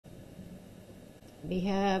we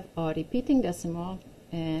have a repeating decimal,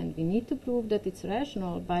 and we need to prove that it's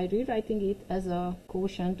rational by rewriting it as a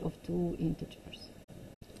quotient of two integers.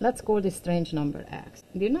 Let's call this strange number x.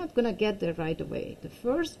 We're not going to get there right away. The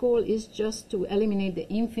first goal is just to eliminate the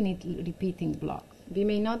infinite repeating block. We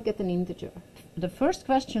may not get an integer. The first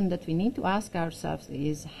question that we need to ask ourselves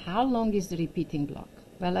is, how long is the repeating block?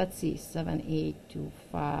 Well, let's see, 7, 8, 2,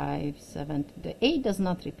 5, 7. The 8 does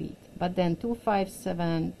not repeat, but then 2, 5,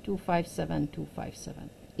 7, 2, 5, 7, 2, 5, 7.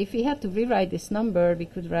 If we had to rewrite this number, we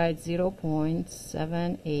could write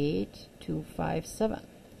 0.78257.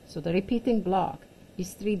 So the repeating block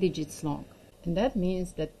is 3 digits long. And that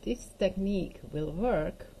means that this technique will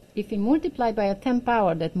work if we multiply by a 10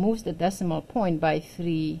 power that moves the decimal point by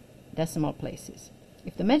 3 decimal places.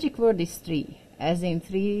 If the magic word is 3, as in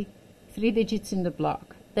 3 digits in the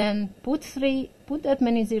block, then put that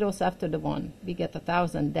many zeros after the 1. We get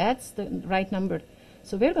 1,000. That's the right number.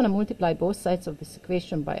 So we're going to multiply both sides of this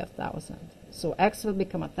equation by 1,000. So x will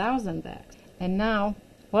become 1,000x. And now,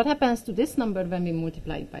 what happens to this number when we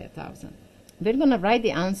multiply it by 1,000? We're going to write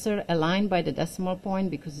the answer aligned by the decimal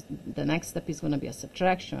point because the next step is going to be a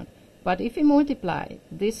subtraction. But if we multiply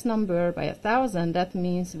this number by 1,000, that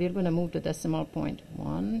means we're going to move the decimal point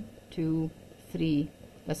 1, 2, 3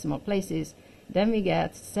 decimal places. Then we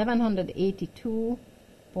get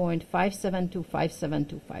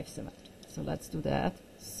 782.5725727. So let's do that.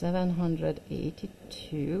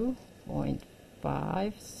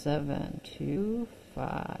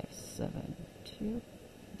 782.5725727.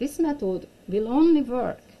 This method will only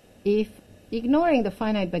work if, ignoring the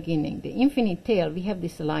finite beginning, the infinite tail, we have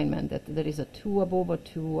this alignment that there is a 2 above a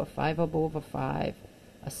 2, a 5 above a 5,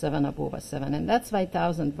 a 7 above a 7. And that's why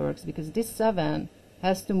 1,000 works, because this 7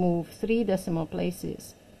 has to move 3 decimal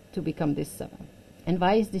places to become this 7. And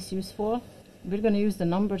why is this useful? We're going to use the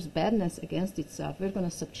number's badness against itself. We're going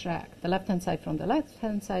to subtract the left-hand side from the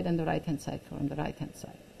left-hand side and the right-hand side from the right-hand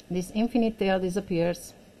side. This infinite tail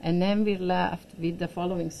disappears, and then we're left with the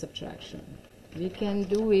following subtraction. We can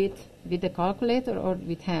do it with the calculator or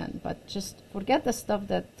with hand, but just forget the stuff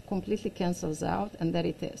that completely cancels out, and there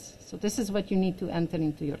it is. So this is what you need to enter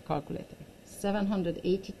into your calculator.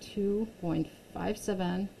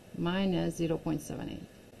 782.57 minus 0.78.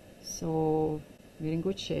 So we're in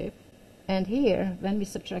good shape. And here, when we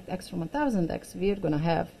subtract x from 1,000x, we're going to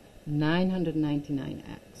have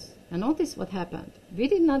 999x. Now notice what happened. We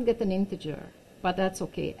did not get an integer, but that's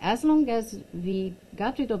okay. As long as we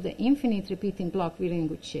got rid of the infinite repeating block, we're in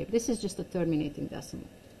good shape. This is just a terminating decimal.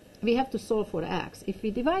 We have to solve for x. If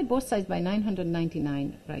we divide both sides by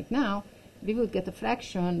 999 right now, we will get a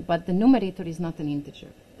fraction, but the numerator is not an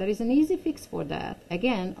integer. There is an easy fix for that.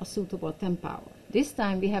 Again, a suitable 10 power. This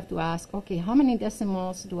time we have to ask, okay, how many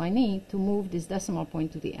decimals do I need to move this decimal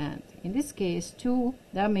point to the end? In this case, 2.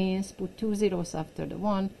 That means put 2 zeros after the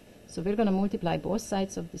 1. So we're going to multiply both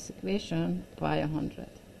sides of this equation by 100.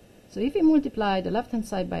 So if we multiply the left-hand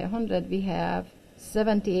side by 100, we have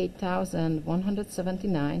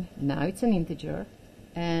 78,179. Now it's an integer.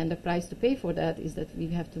 And the price to pay for that is that we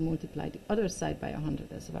have to multiply the other side by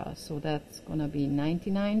 100 as well. So that's going to be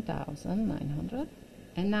 99,900.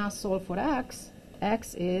 And now solve for x.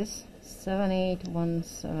 X is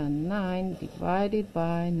 78179 divided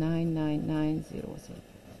by 99900.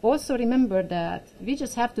 Also remember that we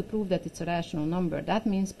just have to prove that it's a rational number. That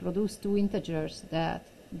means produce two integers that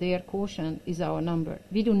their quotient is our number.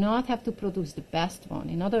 We do not have to produce the best one.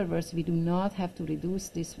 In other words, we do not have to reduce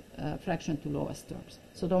this fraction to lowest terms.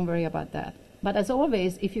 So don't worry about that. But as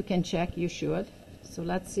always, if you can check, you should. So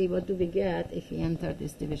let's see, what do we get if we enter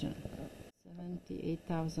this division?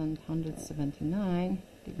 78,179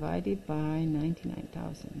 divided by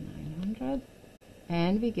 99,900.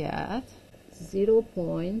 And we get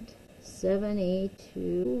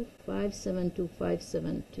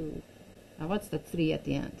 0.782572572. Now what's the 3 at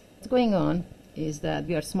the end? What's going on is that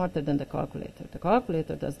we are smarter than the calculator. The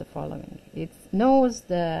calculator does the following. It knows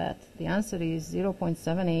that the answer is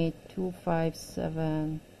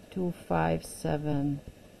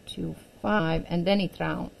 0.7825725, and then it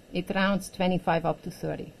rounds. It rounds 25 up to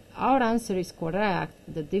 30. Our answer is correct.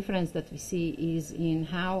 The difference that we see is in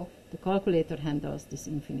how the calculator handles this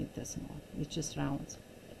infinite decimal, which just rounds.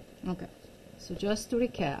 Okay, so just to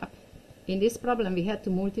recap, in this problem we had to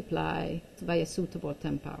multiply by a suitable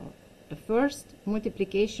 10 power. The first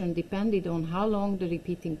multiplication depended on how long the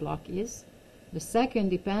repeating block is. The second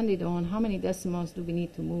depended on how many decimals do we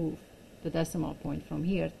need to move the decimal point from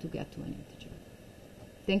here to get to an integer.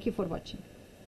 Thank you for watching.